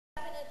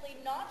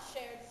definitely not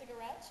shared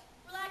cigarette.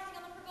 Relaxing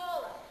on the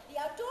pergola. The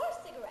outdoor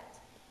cigarette.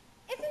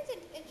 Isn't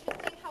it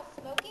interesting how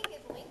smoking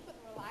is linked with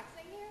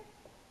relaxing here?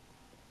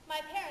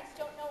 My parents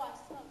don't know I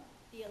smoke.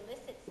 The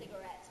illicit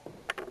cigarette.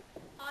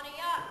 On a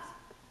yacht.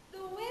 The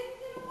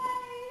winds and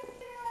waves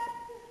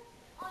cigarette.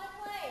 On a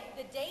plane.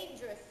 The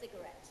dangerous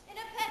cigarette. In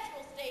a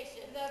petrol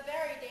station. The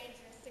very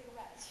dangerous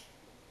cigarette.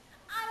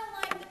 I don't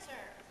like the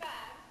term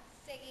fag,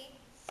 ciggy,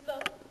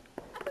 smoke.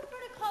 I prefer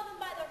to call them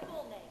by their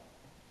full name.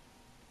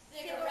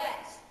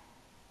 Cigarette.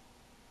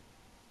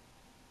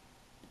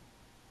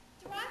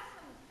 Derived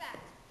from the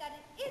fact that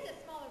it is a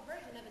smaller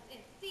version of its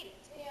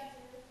antecedent. Sedent.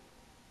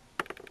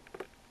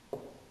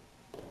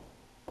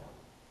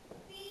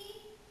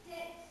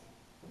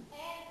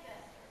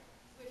 Ancestor.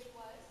 Which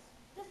was?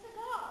 The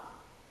cigar.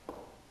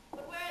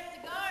 But whereas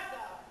cigars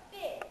are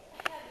big,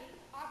 heavy,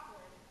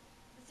 awkward,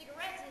 the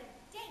cigarette is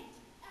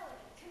dainty,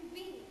 elegant,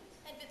 convenient,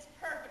 and fits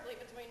perfectly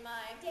between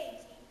my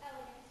dainty,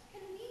 elegant,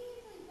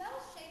 conveniently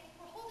well-shaped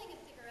for holding a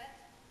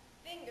cigarette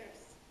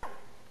fingers.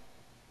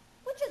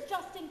 Which is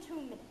just in 2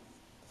 minutes,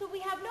 so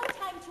we have no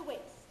time to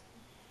waste.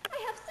 I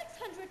have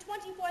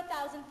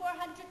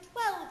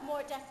 624,412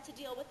 more deaths to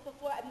deal with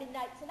before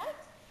midnight tonight,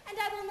 and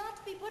I will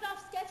not be put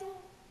off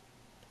schedule.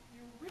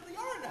 You really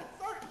are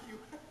nuts, aren't you?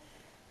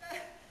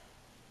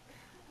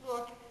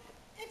 Look,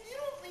 if you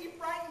don't leave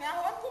right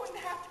now, I'm going to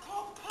have to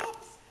call the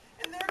cops,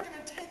 and they're going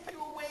to take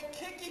you away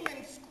kicking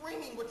and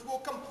screaming, which will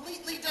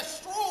completely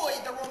destroy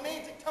the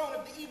romantic tone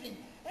of the evening,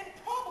 and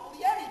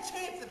probably any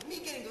chance of me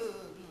getting,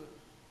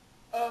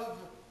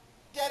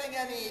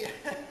 any,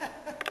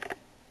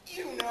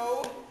 you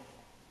know,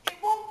 it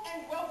won't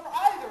end well for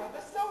either of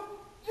us, so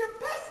your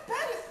best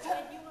bet is to...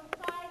 When you were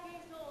 5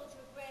 years old,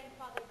 your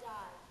grandfather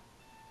died.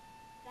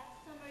 That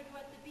summer you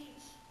were at the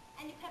beach,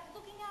 and you kept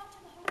looking out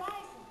to the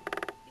horizon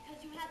because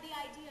you had the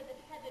idea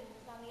that heaven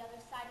was on the other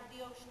side of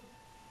the ocean,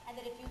 and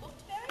that if you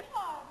looked very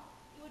hard,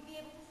 you would be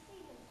able to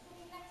see him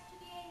sitting next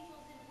to the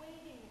angels and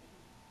waving at you.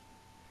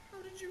 How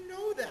did you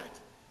know that?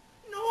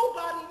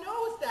 Nobody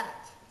knows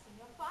that. It's in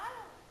your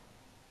file.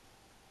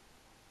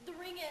 The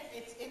ring is...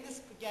 It's in the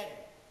spaghetti.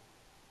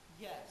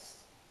 Yes.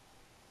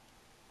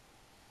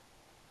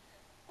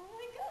 Oh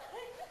my God.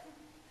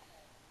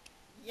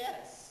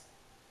 Yes.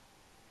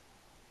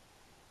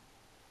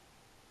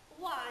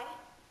 Why?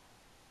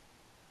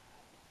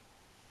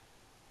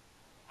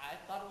 I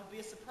thought it would be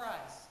a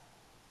surprise.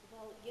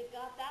 Well, you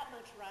got that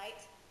much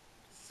right.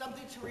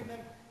 Something to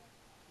remember.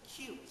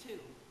 Cute,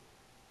 too.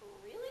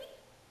 Really?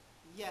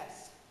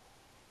 Yes.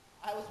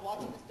 I was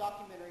watching this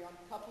documentary on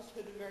couples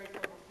who had been married for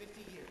over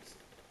 50 years.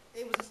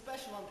 It was a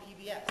special on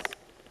PBS.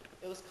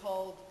 It was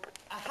called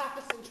A Half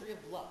a Century of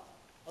Love,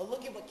 a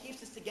look at what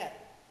keeps us together.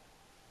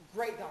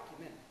 Great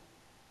documentary.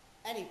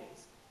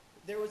 Anyways,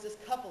 there was this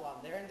couple on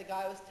there, and the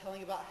guy was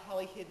telling about how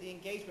he hid the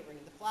engagement ring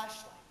in the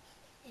flashlight.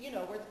 You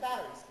know, where the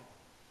batteries go.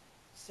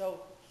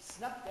 So he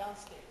snuck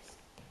downstairs,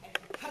 and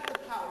he cut the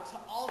power to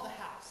all the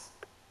house.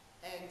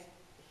 And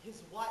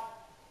his wife,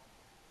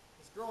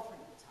 his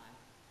girlfriend at the time,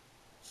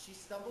 she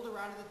stumbled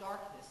around in the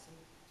darkness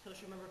until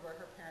she remembered where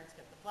her parents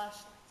kept the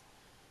flashlight.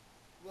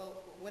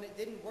 Well, when it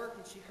didn't work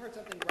and she heard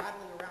something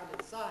rattling around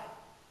inside,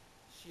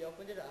 she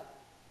opened it up,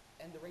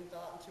 and the ring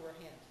fell out into her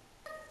hand.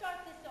 Let's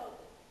start this over.